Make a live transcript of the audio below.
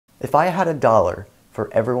If I had $1 for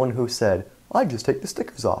everyone who said, "I'd just take the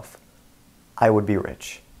stickers off," I would be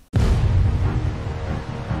rich.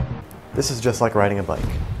 This is just like riding a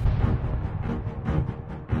bike.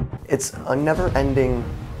 It's a never-ending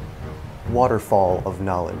waterfall of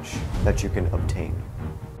knowledge that you can obtain.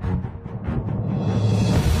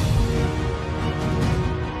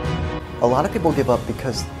 A lot of people give up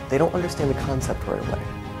because they don't understand the concept right away.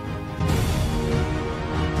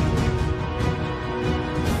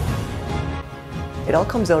 It all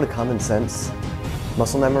comes down to common sense,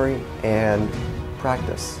 muscle memory, and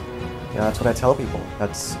practice. You know, that's what I tell people.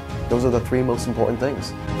 Those are the three most important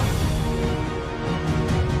things.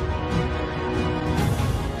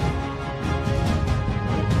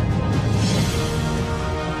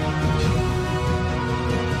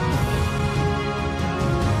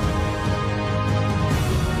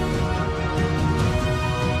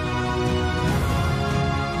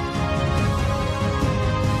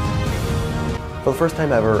 For the first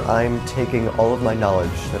time ever, I'm taking all of my knowledge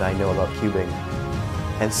that I know about cubing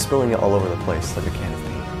and spilling it all over the place like a can of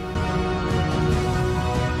paint.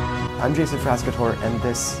 I'm Jayson Frascatore, and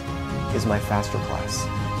this is my Fasterclass.